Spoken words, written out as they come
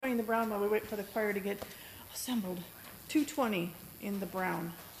the brown while we wait for the choir to get assembled. 220 in the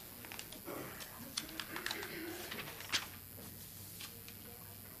brown.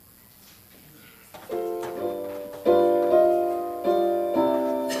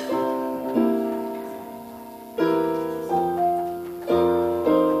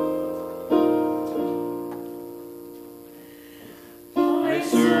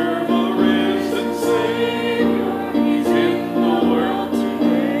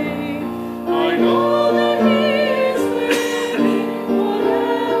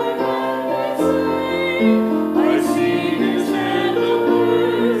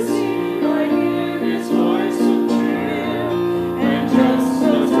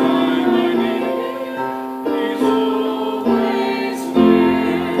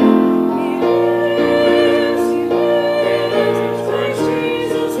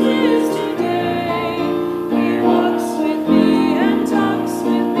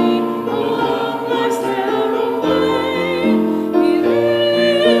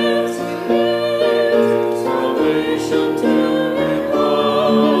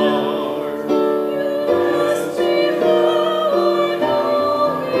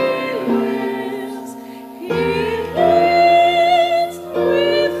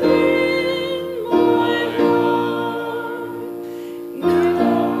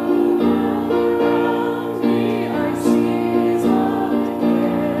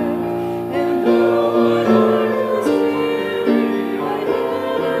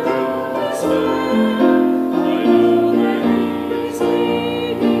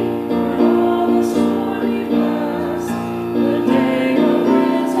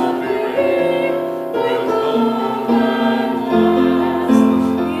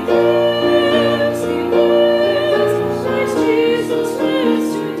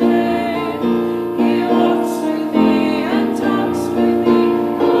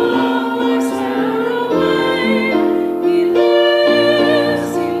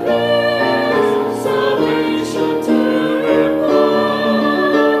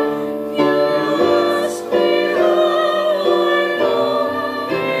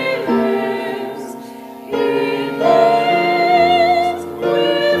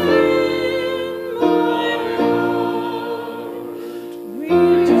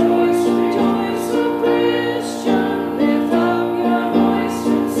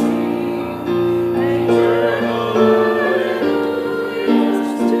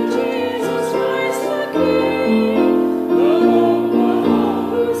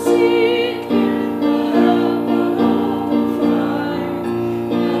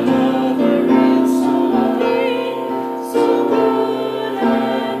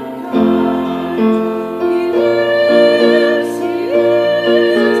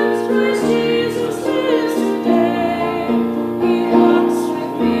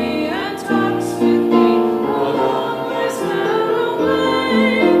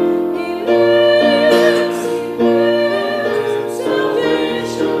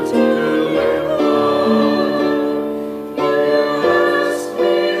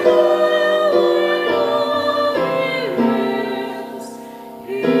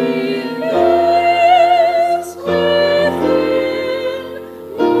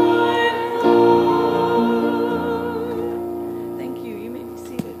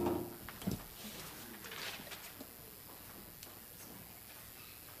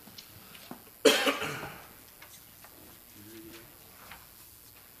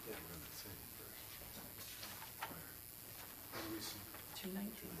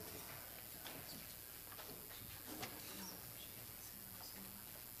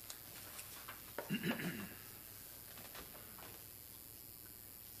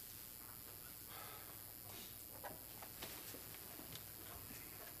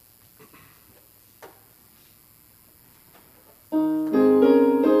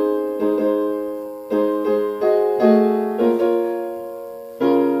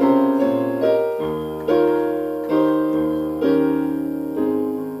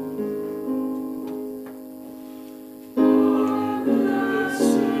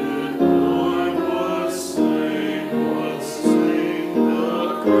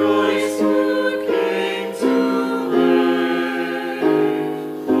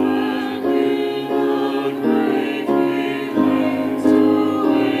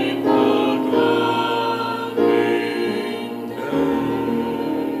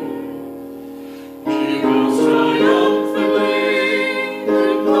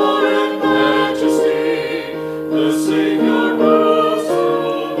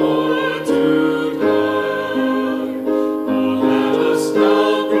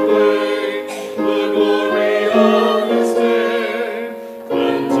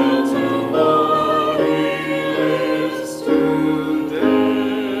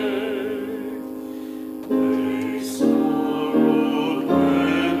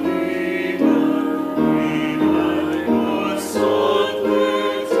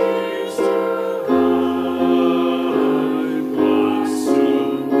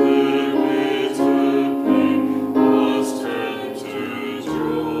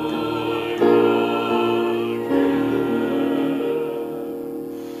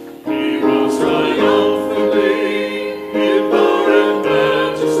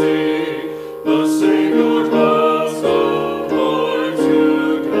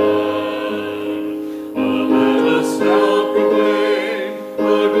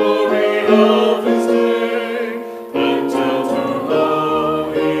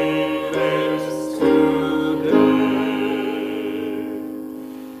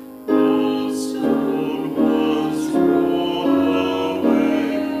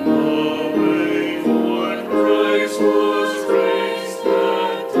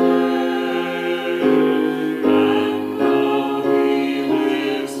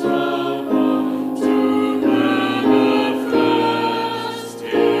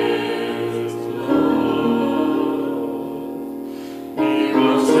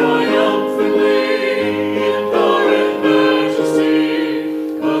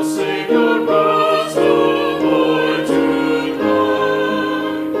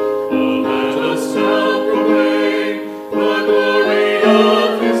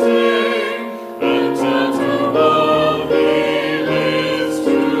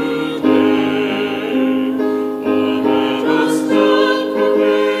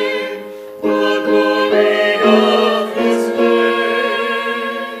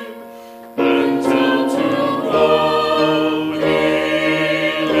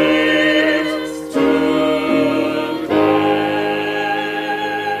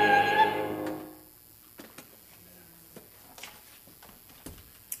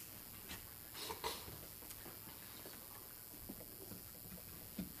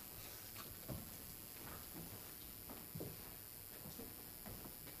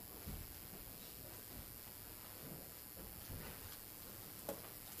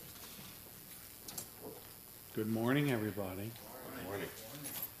 Good morning, everybody. Good morning.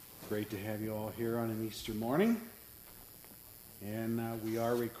 Great to have you all here on an Easter morning. And we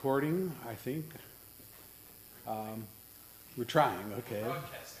are recording, I think. We're trying, okay.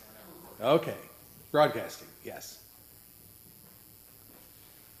 Okay, broadcasting, yes.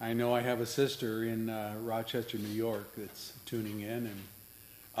 I know I have a sister in Rochester, New York that's tuning in, and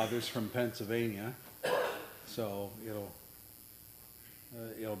others from Pennsylvania. So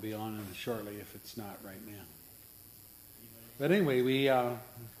it'll be on shortly if it's not right now. But anyway,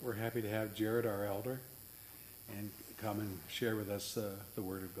 we're happy to have Jared, our elder, and come and share with us the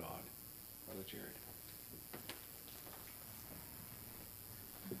Word of God. Brother Jared.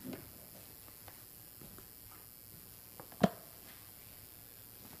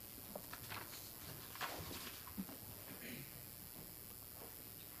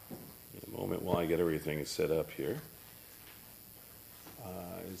 In a moment while I get everything set up here.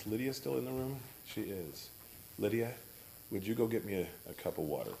 Is Lydia still in the room? She is. Lydia, would you go get me a cup of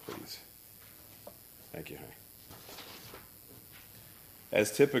water, please? Thank you, honey.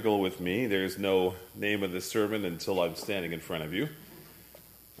 As typical with me, there's no name of the sermon until I'm standing in front of you.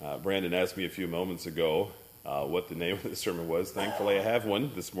 Brandon asked me a few moments ago what the name of the sermon was. Thankfully, I have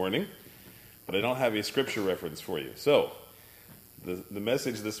one this morning, but I don't have a scripture reference for you. So, the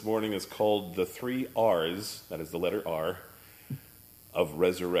message this morning is called the 3 R's, that is the letter R, of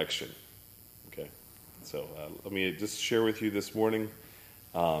resurrection. Okay, so let me just share with you this morning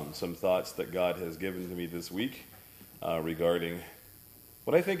some thoughts that God has given to me this week regarding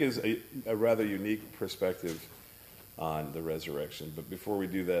what I think is a rather unique perspective on the resurrection. But before we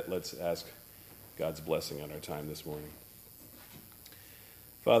do that, let's ask God's blessing on our time this morning.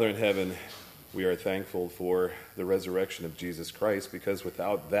 Father in heaven, we are thankful for the resurrection of Jesus Christ, because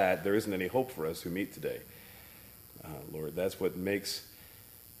without that, there isn't any hope for us who meet today. Lord, that's what makes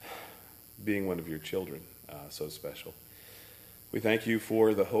being one of your children so special. We thank you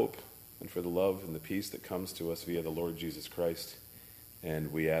for the hope and for the love and the peace that comes to us via the Lord Jesus Christ.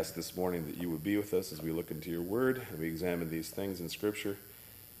 And we ask this morning that you would be with us as we look into your word and we examine these things in Scripture.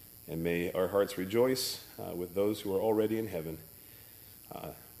 And may our hearts rejoice with those who are already in heaven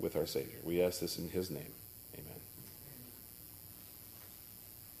with our Savior. We ask this in his name. Amen.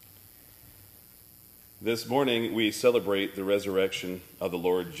 This morning we celebrate the resurrection of the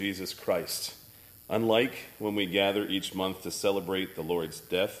Lord Jesus Christ. Unlike when we gather each month to celebrate the Lord's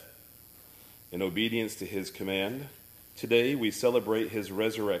death, in obedience to his command, today we celebrate his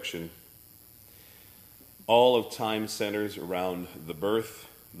resurrection. All of time centers around the birth,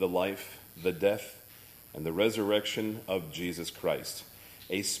 the life, the death, and the resurrection of Jesus Christ.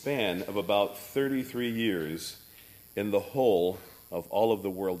 A span of about 33 years in the whole of all of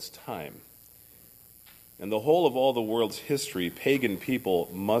the world's time. In the whole of all the world's history, pagan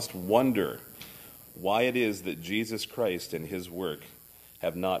people must wonder why it is that Jesus Christ and his work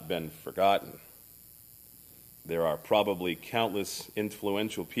have not been forgotten. There are probably countless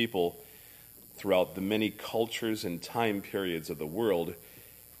influential people throughout the many cultures and time periods of the world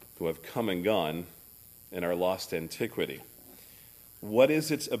who have come and gone in our lost antiquity. What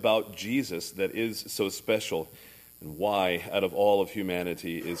is it about Jesus that is so special, and why, out of all of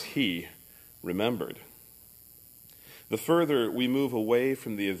humanity, is he remembered. The further we move away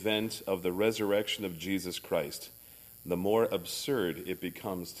from the event of the resurrection of Jesus Christ, the more absurd it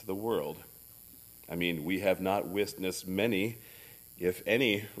becomes to the world. I mean, we have not witnessed many, if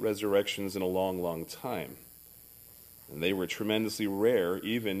any, resurrections in a long, long time. And they were tremendously rare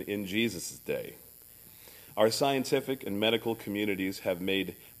even in Jesus' day. Our scientific and medical communities have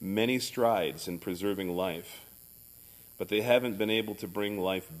made many strides in preserving life, but they haven't been able to bring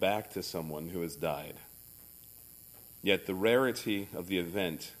life back to someone who has died. Yet the rarity of the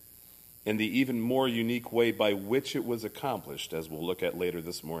event and the even more unique way by which it was accomplished, as we'll look at later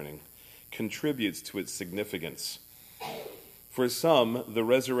this morning, contributes to its significance. For some, the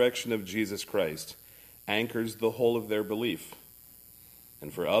resurrection of Jesus Christ anchors the whole of their belief.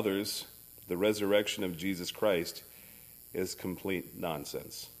 And for others, the resurrection of Jesus Christ is complete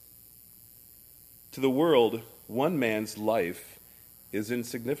nonsense. To the world, one man's life is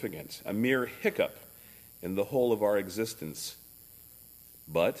insignificant, a mere hiccup in the whole of our existence.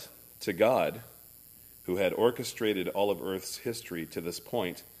 But to God, who had orchestrated all of Earth's history to this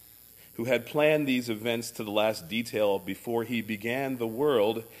point, who had planned these events to the last detail before he began the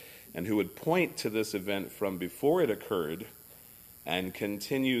world, and who would point to this event from before it occurred, and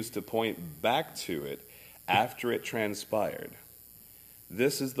continues to point back to it after it transpired.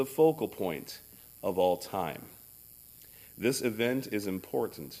 This is the focal point of all time. This event is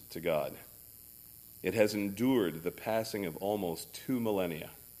important to God. It has endured the passing of almost 2 millennia.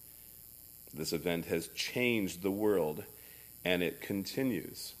 This event has changed the world, and it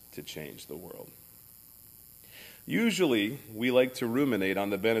continues to change the world. Usually, we like to ruminate on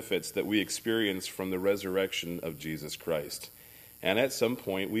the benefits that we experience from the resurrection of Jesus Christ. And at some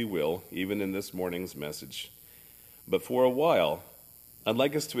point we will, even in this morning's message. But for a while, I'd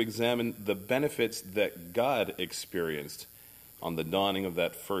like us to examine the benefits that God experienced on the dawning of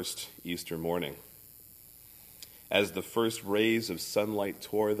that first Easter morning. As the first rays of sunlight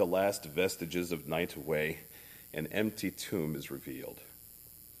tore the last vestiges of night away, an empty tomb is revealed.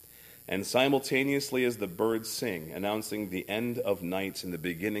 And simultaneously as the birds sing, announcing the end of night and the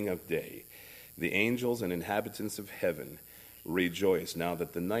beginning of day, the angels and inhabitants of heaven rejoice now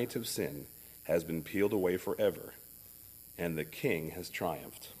that the night of sin has been peeled away forever, and the King has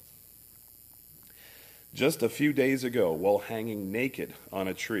triumphed. Just a few days ago, while hanging naked on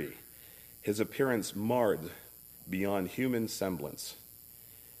a tree, his appearance marred beyond human semblance,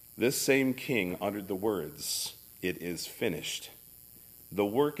 this same King uttered the words, "It is finished." The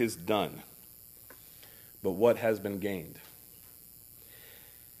work is done. But what has been gained?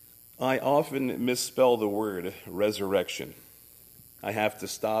 I often misspell the word resurrection. I have to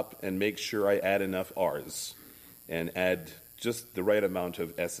stop and make sure I add enough R's and add just the right amount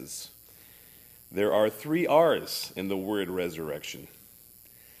of S's. There are 3 R's in the word resurrection.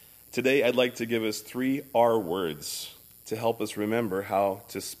 Today I'd like to give us 3 R words to help us remember how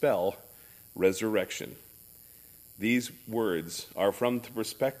to spell resurrection. These words are from the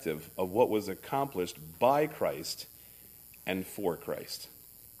perspective of what was accomplished by Christ and for Christ.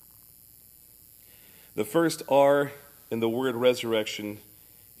 The first R in the word resurrection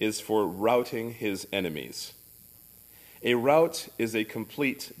is for routing his enemies. A rout is a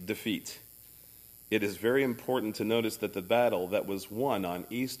complete defeat. It is very important to notice that the battle that was won on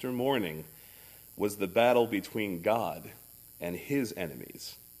Easter morning was the battle between God and his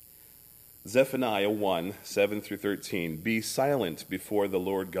enemies. Zephaniah 1, 7-13, "Be silent before the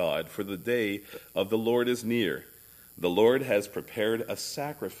Lord God, for the day of the Lord is near. The Lord has prepared a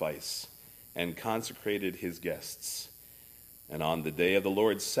sacrifice and consecrated his guests. And on the day of the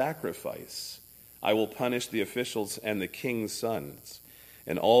Lord's sacrifice, I will punish the officials and the king's sons,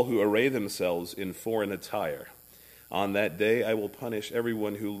 and all who array themselves in foreign attire. On that day I will punish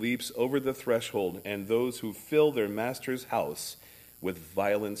everyone who leaps over the threshold and those who fill their master's house with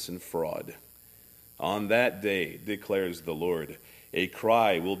violence and fraud. On that day, declares the Lord, a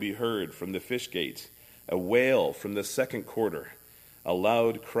cry will be heard from the fish gate, a wail from the second quarter, a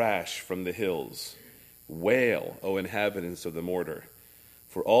loud crash from the hills. Wail, O inhabitants of the mortar,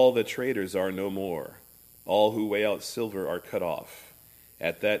 for all the traders are no more. All who weigh out silver are cut off.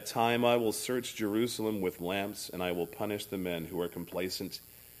 At that time I will search Jerusalem with lamps, and I will punish the men who are complacent,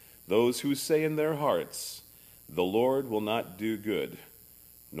 those who say in their hearts, the Lord will not do good,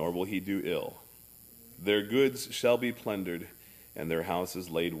 nor will he do ill. Their goods shall be plundered, and their houses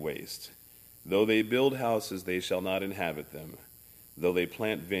laid waste. Though they build houses, they shall not inhabit them. Though they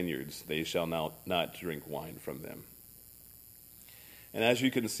plant vineyards, they shall not drink wine from them." And as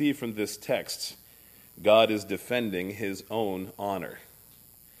you can see from this text, God is defending his own honor.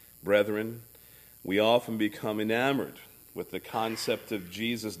 Brethren, we often become enamored with the concept of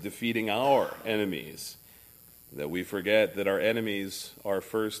Jesus defeating our enemies, that we forget that our enemies are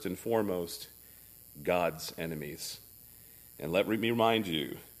first and foremost God's enemies. And let me remind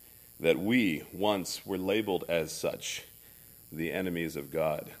you that we once were labeled as such, the enemies of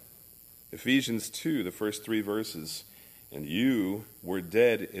God. Ephesians 2, the first 3 verses, "And you were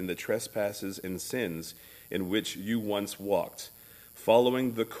dead in the trespasses and sins in which you once walked,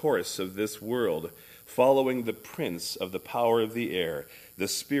 following the course of this world, following the prince of the power of the air, the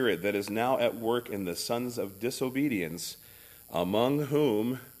spirit that is now at work in the sons of disobedience, among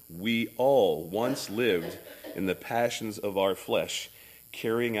whom we all once lived in the passions of our flesh,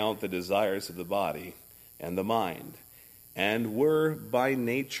 carrying out the desires of the body and the mind, and were by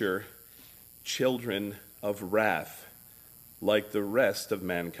nature children of wrath, like the rest of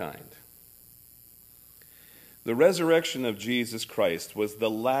mankind." The resurrection of Jesus Christ was the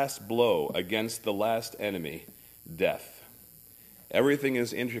last blow against the last enemy, death. Everything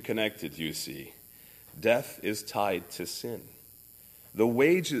is interconnected, you see. Death is tied to sin. The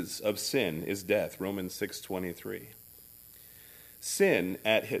wages of sin is death, Romans 6:23. Sin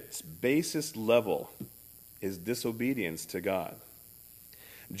at its basest level is disobedience to God.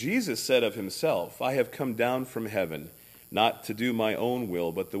 Jesus said of himself, "I have come down from heaven, not to do my own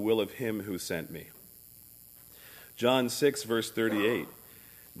will, but the will of him who sent me." John 6, verse 38,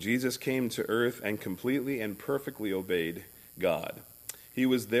 Jesus came to earth and completely and perfectly obeyed God. He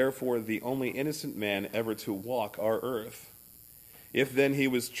was therefore the only innocent man ever to walk our earth. If then he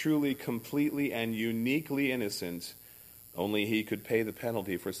was truly, completely, and uniquely innocent, only he could pay the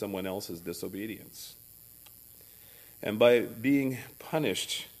penalty for someone else's disobedience. And by being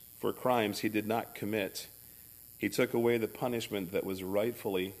punished for crimes he did not commit, he took away the punishment that was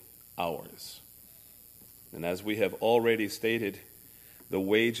rightfully ours. And as we have already stated, the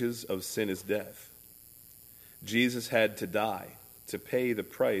wages of sin is death. Jesus had to die to pay the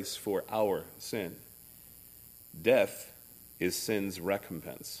price for our sin. Death is sin's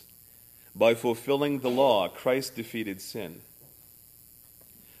recompense. By fulfilling the law, Christ defeated sin.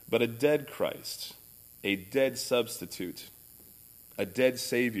 But a dead Christ, a dead substitute, a dead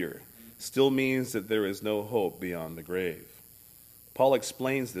Savior, still means that there is no hope beyond the grave. Paul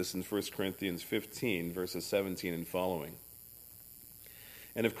explains this in 1 Corinthians 15, verses 17 and following.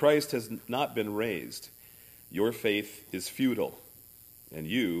 "And if Christ has not been raised, your faith is futile, and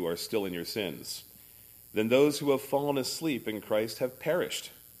you are still in your sins. Then those who have fallen asleep in Christ have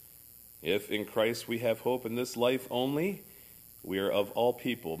perished. If in Christ we have hope in this life only, we are of all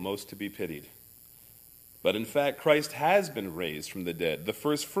people most to be pitied. But in fact, Christ has been raised from the dead, the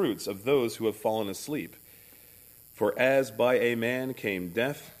first fruits of those who have fallen asleep. For as by a man came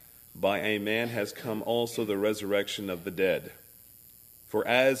death, by a man has come also the resurrection of the dead. For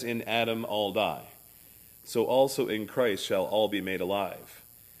as in Adam all die, so also in Christ shall all be made alive,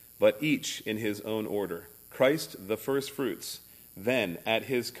 but each in his own order. Christ the first fruits, then at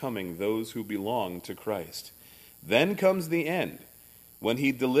his coming those who belong to Christ. Then comes the end, when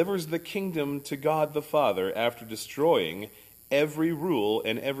he delivers the kingdom to God the Father after destroying every rule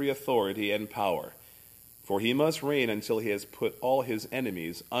and every authority and power. For he must reign until he has put all his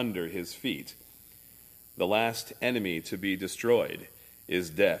enemies under his feet. The last enemy to be destroyed is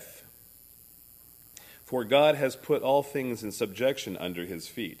death. For God has put all things in subjection under his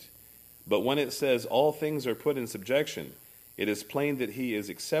feet. But when it says all things are put in subjection, it is plain that he is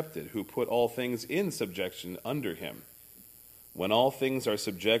accepted who put all things in subjection under him. When all things are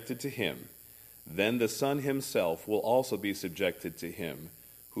subjected to him, then the Son himself will also be subjected to him,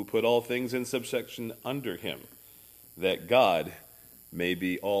 who put all things in subjection under him, that God may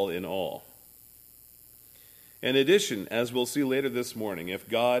be all in all. In addition, as we'll see later this morning, if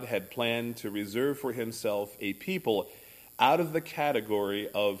God had planned to reserve for himself a people out of the category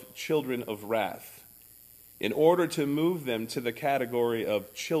of children of wrath, in order to move them to the category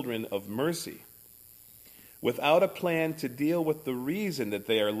of children of mercy, without a plan to deal with the reason that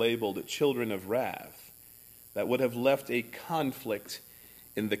they are labeled children of wrath, that would have left a conflict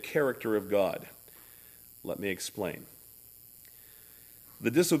in the character of God. Let me explain. The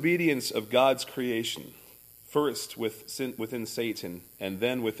disobedience of God's creation, first within Satan and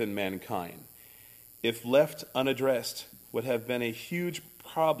then within mankind, if left unaddressed, would have been a huge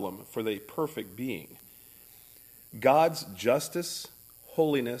problem for the perfect being. God's justice,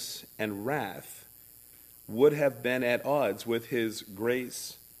 holiness, and wrath would have been at odds with his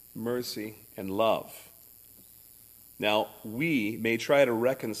grace, mercy, and love. Now, we may try to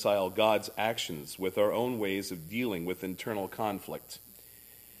reconcile God's actions with our own ways of dealing with internal conflict.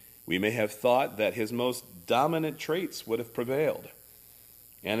 We may have thought that his most dominant traits would have prevailed.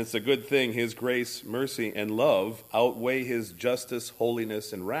 And it's a good thing his grace, mercy, and love outweigh his justice,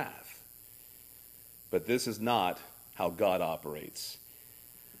 holiness, and wrath. But this is not how God operates.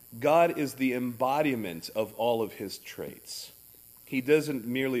 God is the embodiment of all of his traits. He doesn't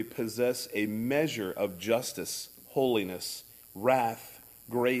merely possess a measure of justice, holiness, wrath,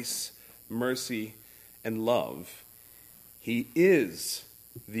 grace, mercy, and love. He is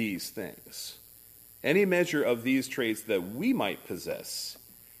these things. Any measure of these traits that we might possess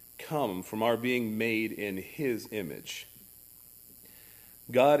come from our being made in his image.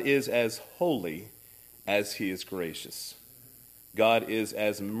 God is as holy as he is gracious. God is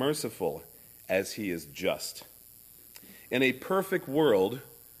as merciful as he is just. In a perfect world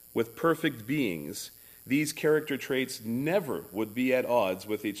with perfect beings, these character traits never would be at odds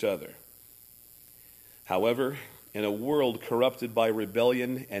with each other. However, in a world corrupted by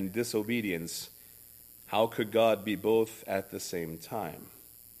rebellion and disobedience, how could God be both at the same time?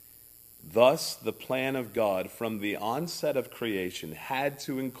 Thus, the plan of God from the onset of creation had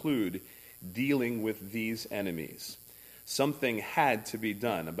to include dealing with these enemies. Something had to be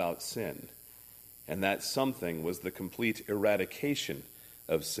done about sin, and that something was the complete eradication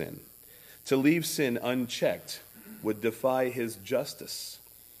of sin. To leave sin unchecked would defy his justice.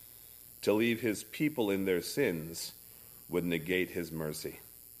 To leave his people in their sins would negate his mercy.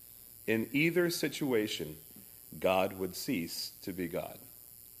 In either situation, God would cease to be God.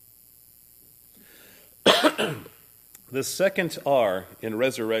 The second R in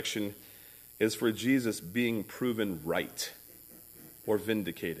resurrection is for Jesus being proven right or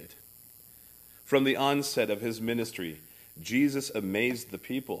vindicated. From the onset of his ministry, Jesus amazed the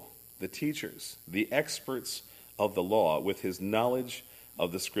people, the teachers, the experts of the law with his knowledge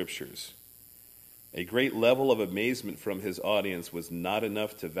of the scriptures. A great level of amazement from his audience was not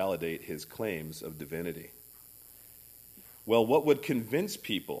enough to validate his claims of divinity. Well, what would convince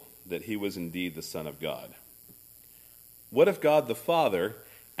people that he was indeed the Son of God? What if God the Father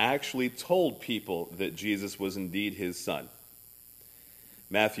actually told people that Jesus was indeed his Son?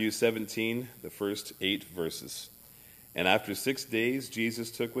 Matthew 17, the first 8 verses. And after 6 days, Jesus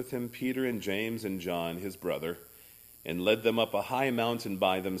took with him Peter and James and John, his brother, and led them up a high mountain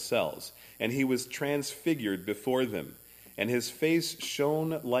by themselves. And he was transfigured before them, and his face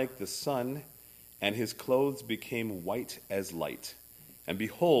shone like the sun, and his clothes became white as light. And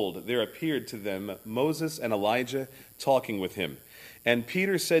behold, there appeared to them Moses and Elijah talking with him. And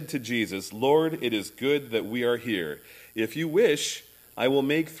Peter said to Jesus, Lord, it is good that we are here. If you wish, I will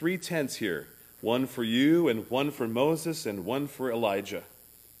make 3 tents here, one for you, and one for Moses, and one for Elijah.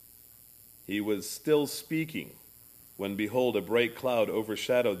 He was still speaking when, behold, a bright cloud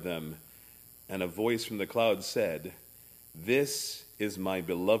overshadowed them, and a voice from the cloud said, This is my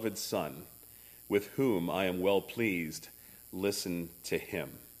beloved Son, with whom I am well pleased. Listen to him.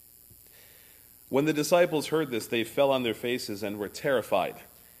 When the disciples heard this, they fell on their faces and were terrified.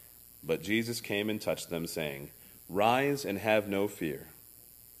 But Jesus came and touched them, saying, Rise and have no fear.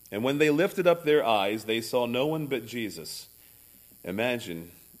 And when they lifted up their eyes, they saw no one but Jesus.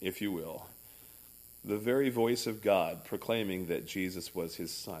 Imagine, if you will, the very voice of God proclaiming that Jesus was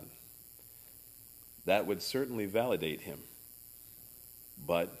his Son. That would certainly validate him.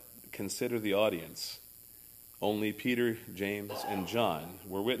 But consider the audience. Only Peter, James, and John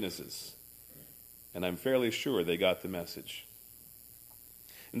were witnesses. And I'm fairly sure they got the message.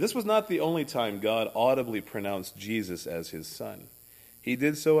 And this was not the only time God audibly pronounced Jesus as his Son. He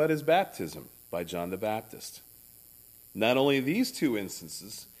did so at his baptism by John the Baptist. Not only these 2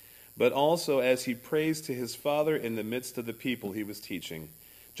 instances, but also as he prays to his Father in the midst of the people he was teaching.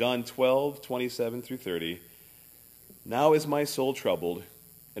 John 12, 27 through 30. Now is my soul troubled,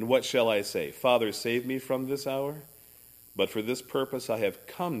 and what shall I say? Father, save me from this hour? But for this purpose I have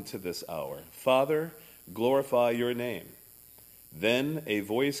come to this hour. Father, glorify your name. Then a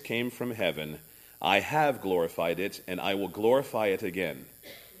voice came from heaven. I have glorified it, and I will glorify it again.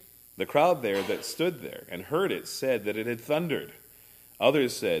 The crowd there that stood there and heard it said that it had thundered.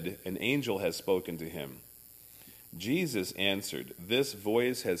 Others said, An angel has spoken to him. Jesus answered, This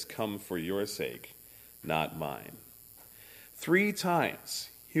voice has come for your sake, not mine. 3 times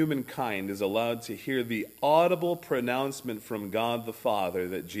humankind is allowed to hear the audible pronouncement from God the Father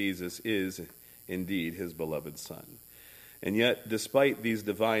that Jesus is indeed his beloved Son. And yet, despite these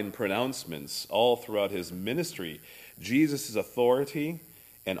divine pronouncements all throughout his ministry, Jesus' authority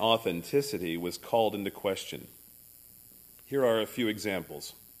and authenticity was called into question. Here are a few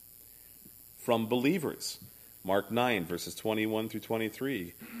examples. From believers, Mark 9, verses 21 through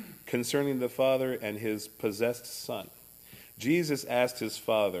 23, concerning the Father and his possessed Son. Jesus asked his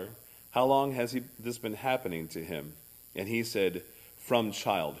Father, How long has this been happening to him? And he said, from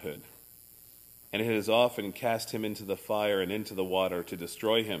childhood, and it has often cast him into the fire and into the water to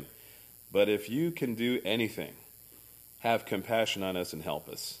destroy him. But if you can do anything, have compassion on us and help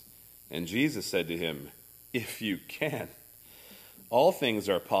us." And Jesus said to him, "If you can, all things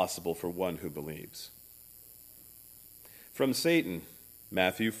are possible for one who believes." From Satan,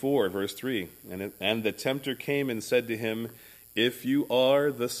 Matthew 4, verse 3, and the tempter came and said to him, "If you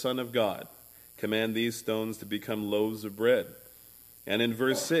are the Son of God, command these stones to become loaves of bread." And in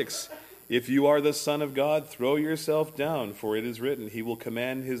verse 6, "If you are the Son of God, throw yourself down, for it is written, He will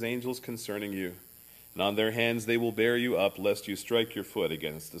command His angels concerning you, and on their hands they will bear you up, lest you strike your foot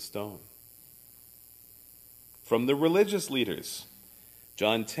against a stone." From the religious leaders,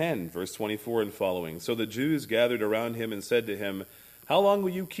 John 10, verse 24 and following. "So the Jews gathered around him and said to him, 'How long will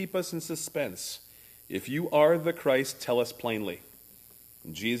you keep us in suspense? If you are the Christ, tell us plainly.'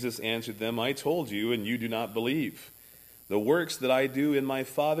 And Jesus answered them, 'I told you, and you do not believe. The works that I do in my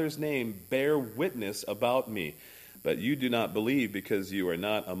Father's name bear witness about me, but you do not believe because you are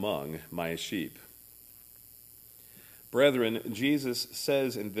not among my sheep.'" Brethren, Jesus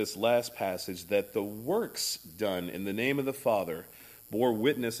says in this last passage that the works done in the name of the Father bore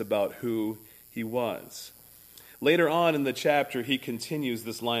witness about who he was. Later on in the chapter, he continues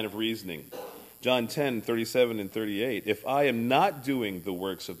this line of reasoning. John 10, 37 and 38, "If I am not doing the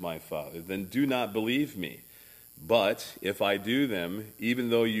works of my Father, then do not believe me. But if I do them, even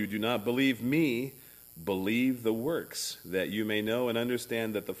though you do not believe me, believe the works, that you may know and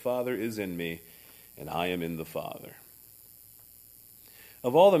understand that the Father is in me, and I am in the Father."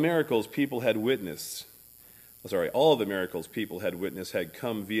 All of the miracles people had witnessed had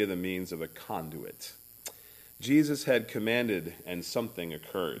come via the means of a conduit. Jesus had commanded, and something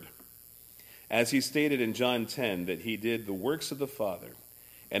occurred. As he stated in John 10, that he did the works of the Father,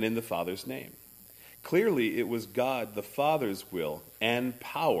 and in the Father's name. Clearly, it was God the Father's will and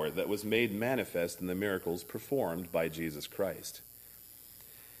power that was made manifest in the miracles performed by Jesus Christ.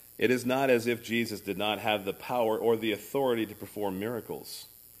 It is not as if Jesus did not have the power or the authority to perform miracles.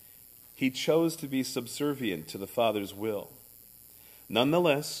 He chose to be subservient to the Father's will.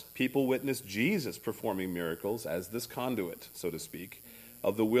 Nonetheless, people witnessed Jesus performing miracles as this conduit, so to speak,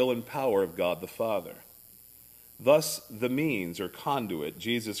 of the will and power of God the Father. Thus, the means or conduit,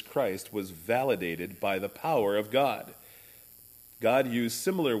 Jesus Christ, was validated by the power of God. God used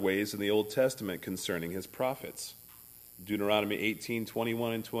similar ways in the Old Testament concerning his prophets. Deuteronomy 18,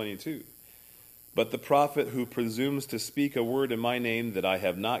 21 and 22. "But the prophet who presumes to speak a word in my name that I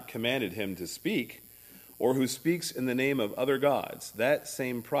have not commanded him to speak, or who speaks in the name of other gods, that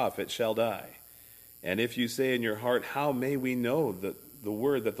same prophet shall die. And if you say in your heart, 'How may we know the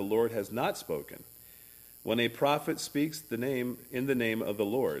word that the Lord has not spoken?' When a prophet speaks in the name of the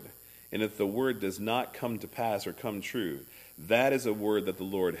Lord, and if the word does not come to pass or come true, that is a word that the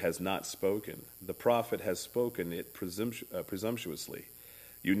Lord has not spoken. The prophet has spoken it presumptuously.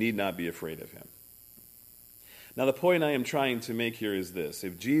 You need not be afraid of him." Now, the point I am trying to make here is this.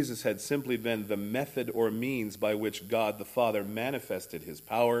 If Jesus had simply been the method or means by which God the Father manifested his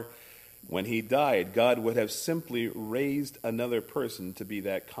power, when he died, God would have simply raised another person to be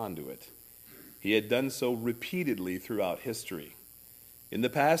that conduit. He had done so repeatedly throughout history. In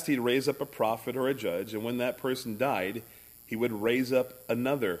the past, he'd raise up a prophet or a judge, and when that person died, he would raise up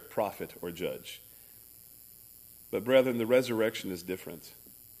another prophet or judge. But brethren, the resurrection is different.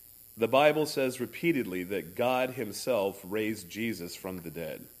 The Bible says repeatedly that God himself raised Jesus from the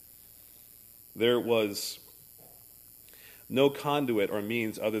dead. There was no conduit or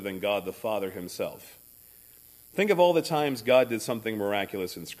means other than God the Father himself. Think of all the times God did something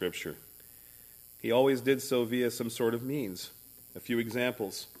miraculous in Scripture. He always did so via some sort of means. A few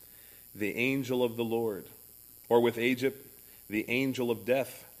examples. The angel of the Lord. Or with Egypt, the angel of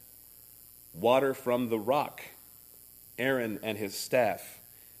death. Water from the rock. Aaron and his staff.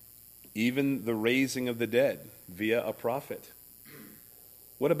 Even the raising of the dead via a prophet.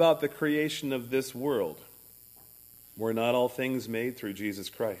 What about the creation of this world? Were not all things made through Jesus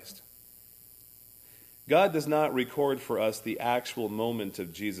Christ? God does not record for us the actual moment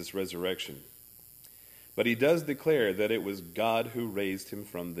of Jesus' resurrection, but he does declare that it was God who raised him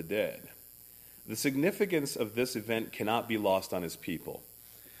from the dead. The significance of this event cannot be lost on his people.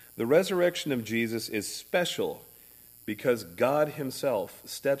 The resurrection of Jesus is special because God himself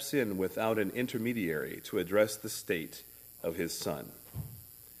steps in without an intermediary to address the state of his Son.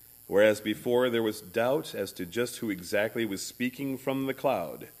 Whereas before there was doubt as to just who exactly was speaking from the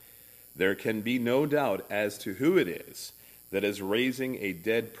cloud, there can be no doubt as to who it is that is raising a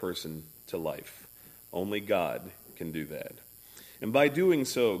dead person to life. Only God can do that. And by doing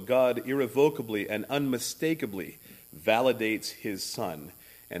so, God irrevocably and unmistakably validates his Son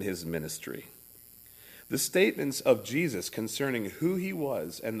and his ministry. The statements of Jesus concerning who he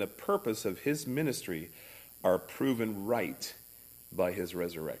was and the purpose of his ministry are proven right by his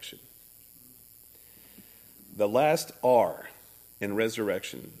resurrection. The last R in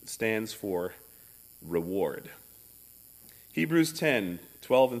resurrection stands for reward. Hebrews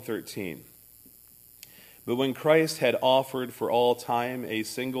 10:12 and 13. But when Christ had offered for all time a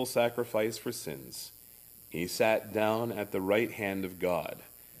single sacrifice for sins, he sat down at the right hand of God,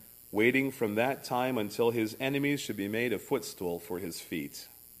 waiting from that time until his enemies should be made a footstool for his feet.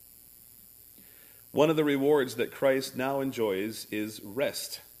 One of the rewards that Christ now enjoys is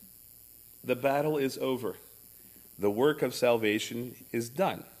rest. The battle is over. The work of salvation is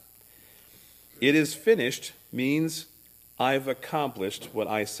done. It is finished means I've accomplished what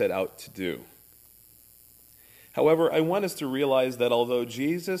I set out to do. However, I want us to realize that although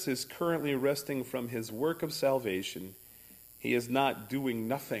Jesus is currently resting from his work of salvation, he is not doing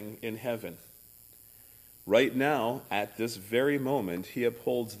nothing in heaven. Right now, at this very moment, he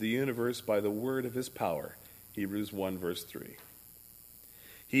upholds the universe by the word of his power. Hebrews 1 verse 3.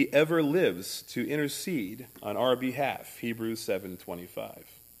 He ever lives to intercede on our behalf. Hebrews 7:25.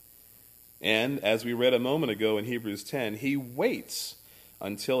 And as we read a moment ago in Hebrews 10, he waits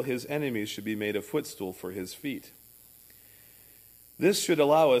until his enemies should be made a footstool for his feet. This should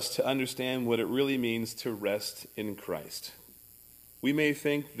allow us to understand what it really means to rest in Christ. We may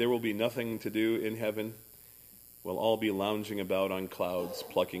think there will be nothing to do in heaven. We'll all be lounging about on clouds,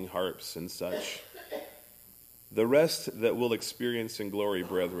 plucking harps and such. The rest that we'll experience in glory,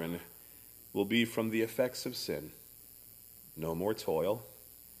 brethren, will be from the effects of sin. No more toil,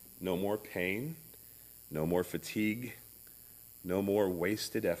 no more pain, no more fatigue, no more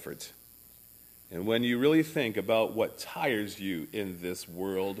wasted effort. And when you really think about what tires you in this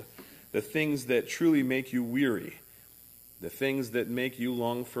world, the things that truly make you weary, the things that make you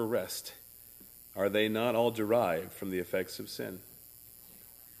long for rest, are they not all derived from the effects of sin?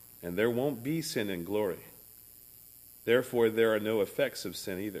 And there won't be sin in glory. Therefore, there are no effects of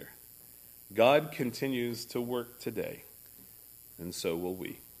sin either. God continues to work today, and so will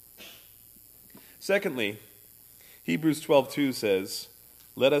we. Secondly, Hebrews 12:2 says,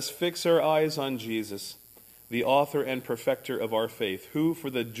 "Let us fix our eyes on Jesus, the author and perfecter of our faith, who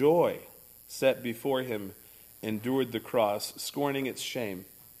for the joy set before him endured the cross, scorning its shame,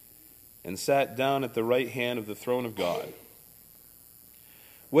 and sat down at the right hand of the throne of God."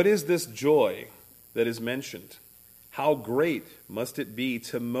 What is this joy that is mentioned? How great must it be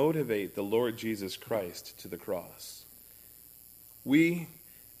to motivate the Lord Jesus Christ to the cross? We,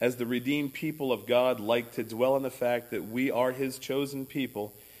 as the redeemed people of God, like to dwell on the fact that we are his chosen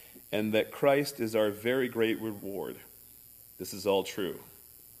people and that Christ is our very great reward. This is all true.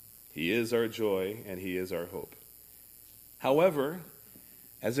 He is our joy and he is our hope. However,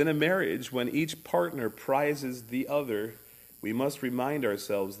 as in a marriage, when each partner prizes the other, we must remind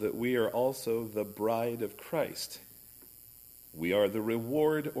ourselves that we are also the bride of Christ. We are the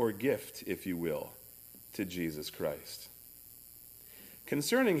reward or gift, if you will, to Jesus Christ.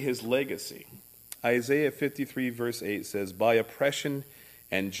 Concerning his legacy, Isaiah 53 verse 8 says, "By oppression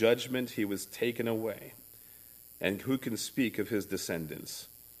and judgment he was taken away. And who can speak of his descendants?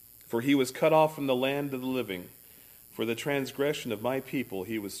 For he was cut off from the land of the living. For the transgression of my people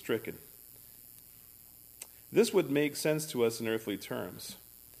he was stricken." This would make sense to us in earthly terms.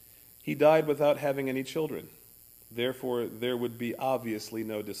 He died without having any children. Therefore, there would be obviously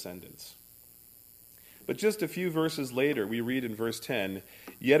no descendants. But just a few verses later, we read in verse 10,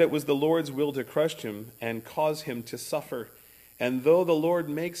 "Yet it was the Lord's will to crush him and cause him to suffer. And though the Lord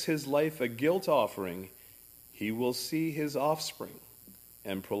makes his life a guilt offering, he will see his offspring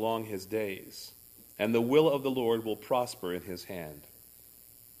and prolong his days. And the will of the Lord will prosper in his hand."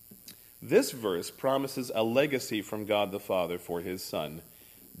 This verse promises a legacy from God the Father for his Son,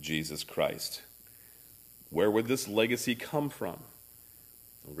 Jesus Christ. Where would this legacy come from?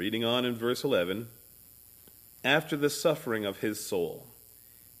 Reading on in verse 11, "After the suffering of his soul,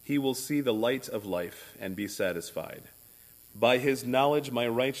 he will see the light of life and be satisfied. By his knowledge my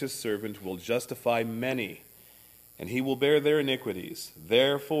righteous servant will justify many, and he will bear their iniquities.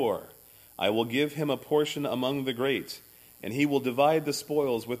 Therefore I will give him a portion among the great, and he will divide the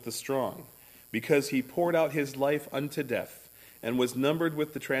spoils with the strong, because he poured out his life unto death, and was numbered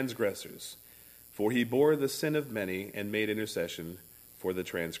with the transgressors. For he bore the sin of many, and made intercession for the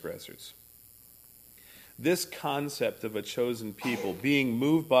transgressors." This concept of a chosen people being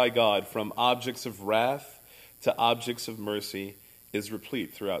moved by God from objects of wrath to objects of mercy is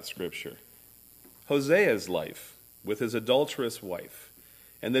replete throughout Scripture. Hosea's life with his adulterous wife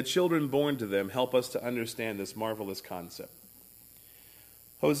and the children born to them help us to understand this marvelous concept.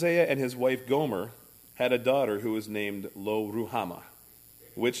 Hosea and his wife Gomer had a daughter who was named Lo Ruhamah,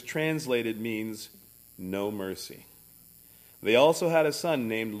 which translated means no mercy. They also had a son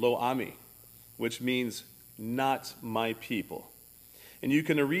named Lo Ami, which means not my people. And you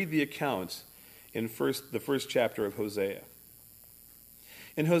can read the account in the first chapter of Hosea.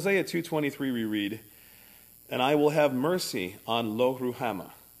 In Hosea 2:23 we read, "And I will have mercy on Lo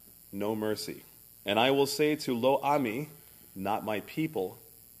Ruhamah, no mercy. And I will say to Lo Ami, not my people,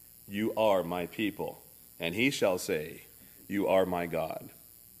 you are my people. And he shall say, you are my God."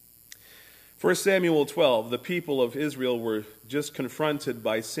 1 Samuel 12, the people of Israel were just confronted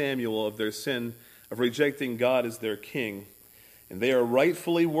by Samuel of their sin of rejecting God as their king. And they are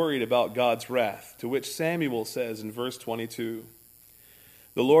rightfully worried about God's wrath, to which Samuel says in verse 22,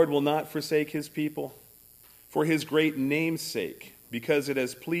 "The Lord will not forsake his people for his great name's sake, because it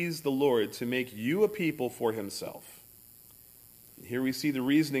has pleased the Lord to make you a people for himself." Here we see the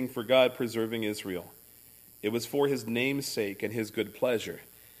reasoning for God preserving Israel. It was for his name's sake and his good pleasure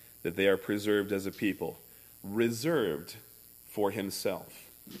that they are preserved as a people, reserved for himself.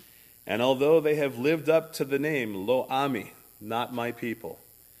 And although they have lived up to the name Lo Ami, not my people,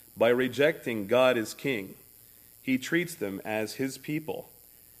 by rejecting God as king, he treats them as his people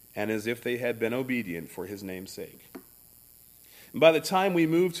and as if they had been obedient for his name's sake. And by the time we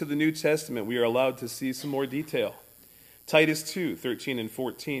move to the New Testament, we are allowed to see some more detail. Titus 2:13 and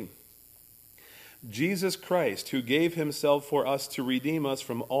 14. "Jesus Christ, who gave himself for us to redeem us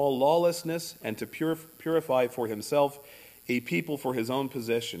from all lawlessness and to purify for himself a people for his own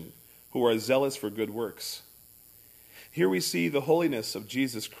possession, who are zealous for good works." Here we see the holiness of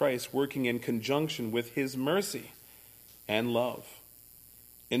Jesus Christ working in conjunction with his mercy and love.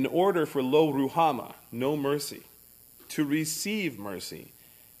 In order for Lo Ruhamah, no mercy, to receive mercy,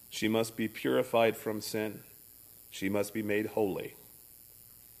 she must be purified from sin. She must be made holy.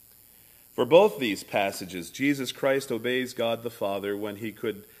 For both these passages, Jesus Christ obeys God the Father when he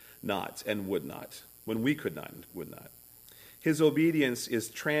could not and would not, when we could not and would not. His obedience is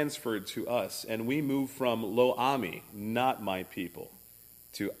transferred to us, and we move from Lo Ami, not my people,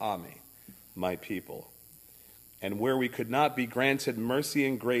 to Ami, my people. And where we could not be granted mercy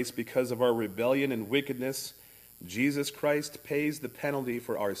and grace because of our rebellion and wickedness, Jesus Christ pays the penalty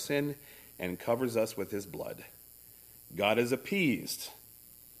for our sin and covers us with his blood. God is appeased,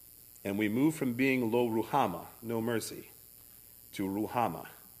 and we move from being Lo Ruhamah, no mercy, to Ruhamah,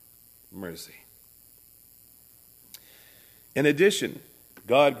 mercy. In addition,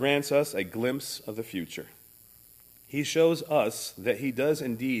 God grants us a glimpse of the future. He shows us that he does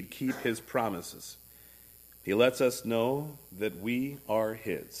indeed keep his promises. He lets us know that we are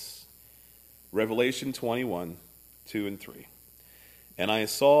his. Revelation 21:2 and 3. "And I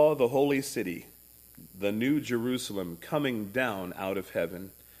saw the holy city, the new Jerusalem, coming down out of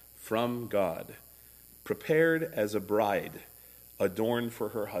heaven from God, prepared as a bride, adorned for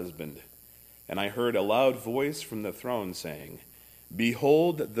her husband. And I heard a loud voice from the throne saying,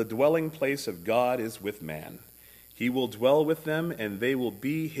 'Behold, the dwelling place of God is with man. He will dwell with them, and they will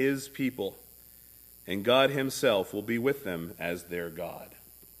be his people. And God himself will be with them as their God.'"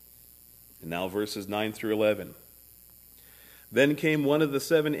 And now verses 9 through 11. "Then came one of the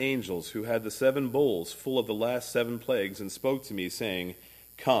 7 angels who had the 7 bowls full of the last 7 plagues and spoke to me, saying,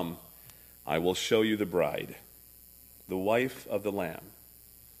 'Come, I will show you the bride, the wife of the Lamb.'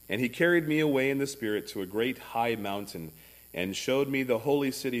 And he carried me away in the Spirit to a great high mountain, and showed me the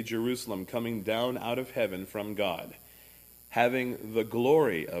holy city Jerusalem coming down out of heaven from God, having the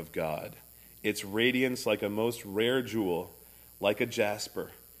glory of God, its radiance like a most rare jewel, like a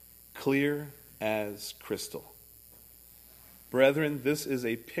jasper, clear as crystal." Brethren, this is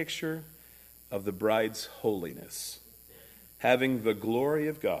a picture of the bride's holiness, having the glory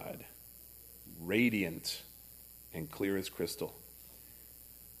of God, radiant and clear as crystal.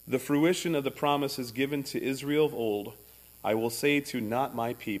 The fruition of the promises given to Israel of old, "I will say to not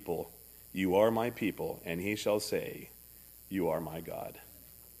my people, you are my people, and he shall say, you are my God."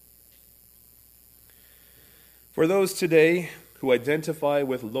 For those today who identify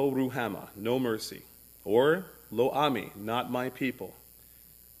with Lo Ruhamah, no mercy, or Lo Ami, not my people,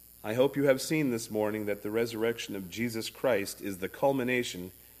 I hope you have seen this morning that the resurrection of Jesus Christ is the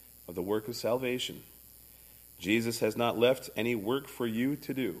culmination of the work of salvation. Jesus has not left any work for you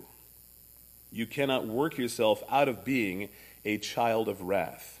to do. You cannot work yourself out of being a child of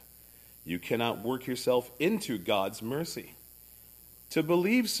wrath. You cannot work yourself into God's mercy. To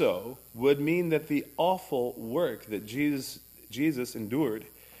believe so would mean that the awful work that Jesus endured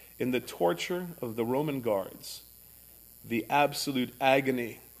in the torture of the Roman guards the absolute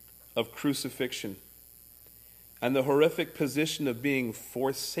agony of crucifixion and the horrific position of being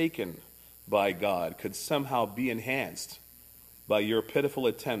forsaken by God could somehow be enhanced by your pitiful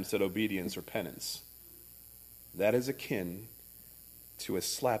attempts at obedience or penance, that is akin to a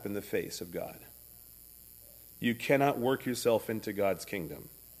slap in the face of God. You cannot work yourself into God's kingdom,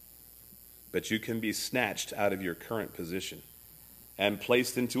 but you can be snatched out of your current position and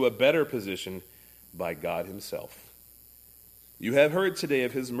placed into a better position by God himself. You have heard today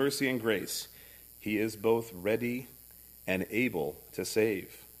of his mercy and grace. He is both ready and able to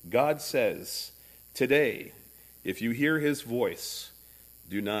save. God says, today, if you hear his voice,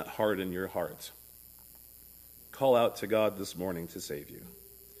 do not harden your heart. Call out to God this morning to save you.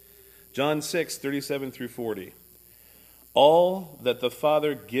 John 6:37-40. All that the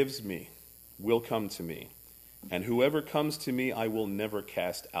Father gives me will come to me, and whoever comes to me I will never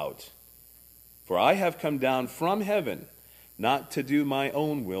cast out. For I have come down from heaven, not to do my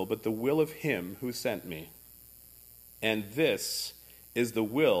own will, but the will of him who sent me. And this is the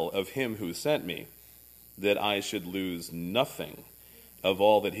will of him who sent me, that I should lose nothing of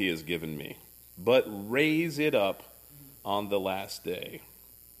all that he has given me, but raise it up on the last day.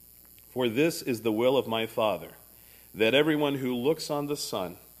 For this is the will of my Father, that everyone who looks on the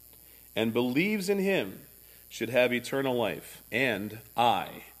Son and believes in him should have eternal life, and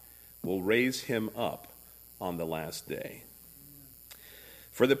I will raise him up on the last day.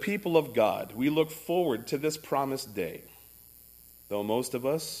 For the people of God, we look forward to this promised day. Though most of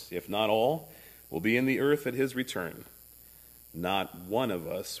us, if not all, will be in the earth at his return, not one of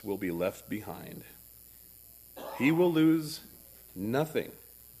us will be left behind. He will lose nothing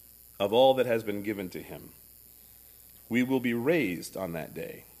of all that has been given to him. We will be raised on that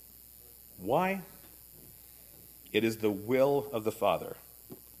day. Why? It is the will of the Father.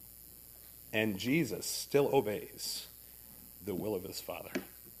 And Jesus still obeys the will of his Father.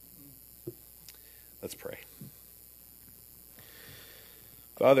 Let's pray.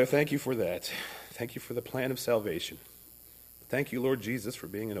 Father, thank you for that. Thank you for the plan of salvation. Thank you, Lord Jesus, for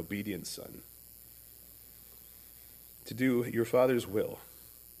being an obedient son. To do your Father's will,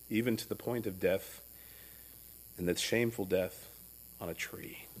 even to the point of death, and that shameful death on a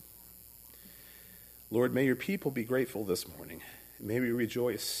tree. Lord, may your people be grateful this morning. May we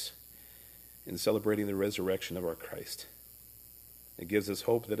rejoice in celebrating the resurrection of our Christ. It gives us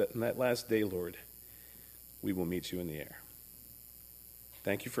hope that on that last day, Lord, we will meet you in the air.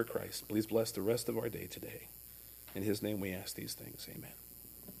 Thank you for Christ. Please bless the rest of our day today. In his name we ask these things. Amen.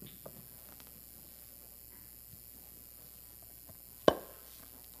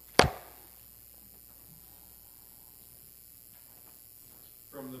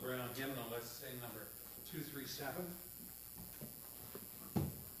 From the Brown hymnal, let's sing number 237.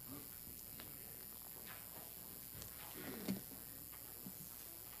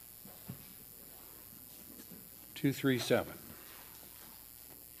 Two, three, seven.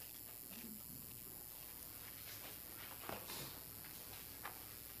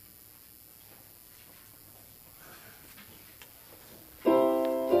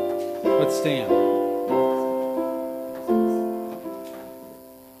 Let's stand.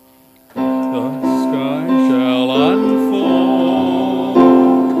 The sky shall unfold,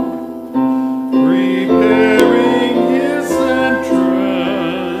 preparing his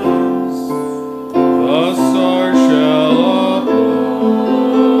entrance. The stars shall applaud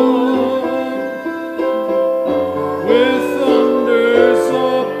with thunders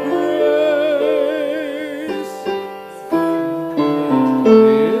of praise.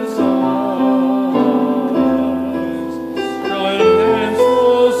 His eyes shall enhance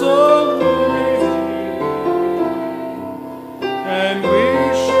those of and we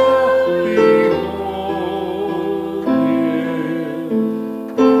shall behold him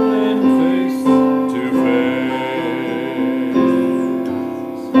and face to face,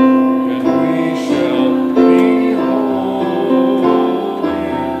 and we shall behold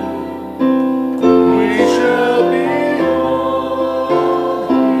him, we shall behold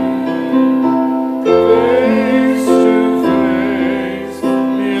him face to face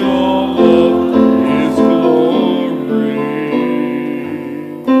in all of his glory.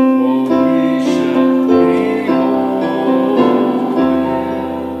 Oh, we shall behold him.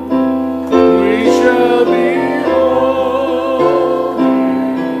 We shall behold him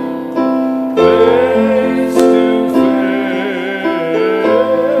face to face.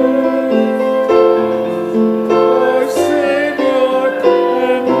 Our Savior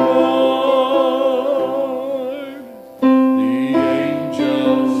and Lord, the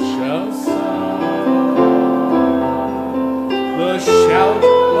angels shall sound the shout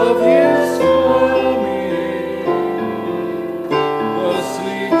of his coming,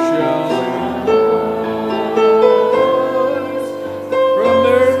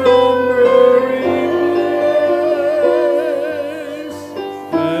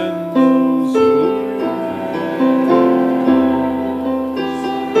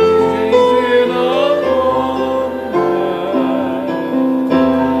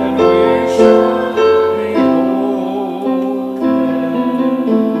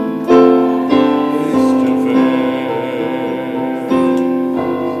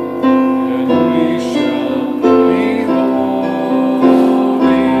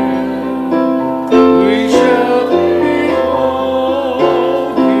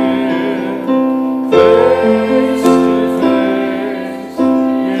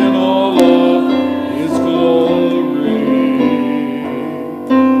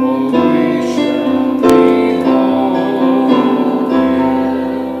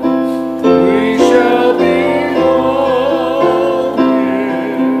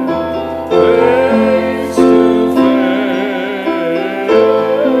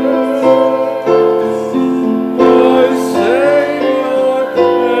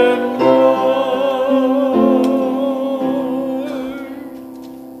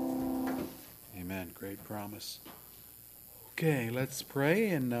 let's pray,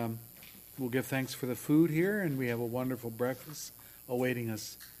 and we'll give thanks for the food here, and we have a wonderful breakfast awaiting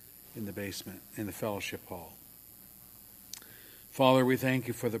us in the basement, in the fellowship hall. Father, we thank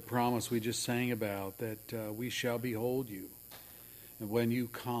you for the promise we just sang about, that we shall behold you, and when you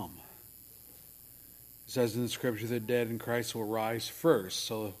come. It says in the scripture, the dead in Christ will rise first,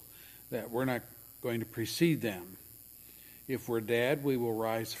 so that we're not going to precede them. If we're dead, we will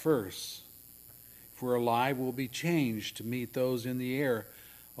rise first. If we're alive, we'll be changed to meet those in the air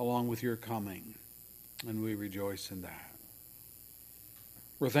along with your coming, and we rejoice in that.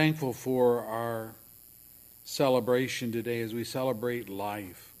 We're thankful for our celebration today as we celebrate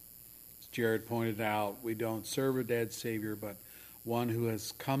life. As Jared pointed out, we don't serve a dead Savior, but one who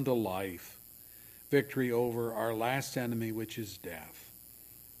has come to life, victory over our last enemy, which is death.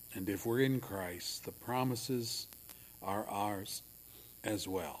 And if we're in Christ, the promises are ours as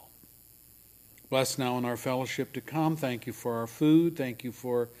well. Bless now in our fellowship to come. Thank you for our food. Thank you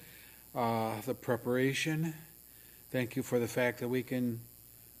for the preparation. Thank you for the fact that we can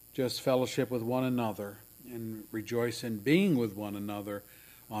just fellowship with one another and rejoice in being with one another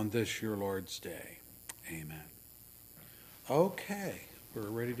on this your Lord's day. Amen. Okay, we're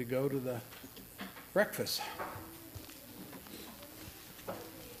ready to go to the breakfast.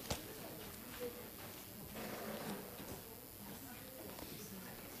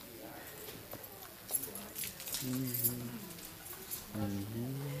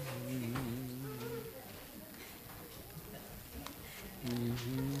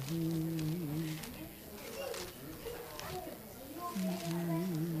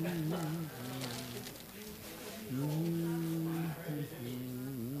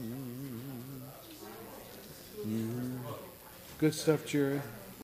 Good stuff, Jared.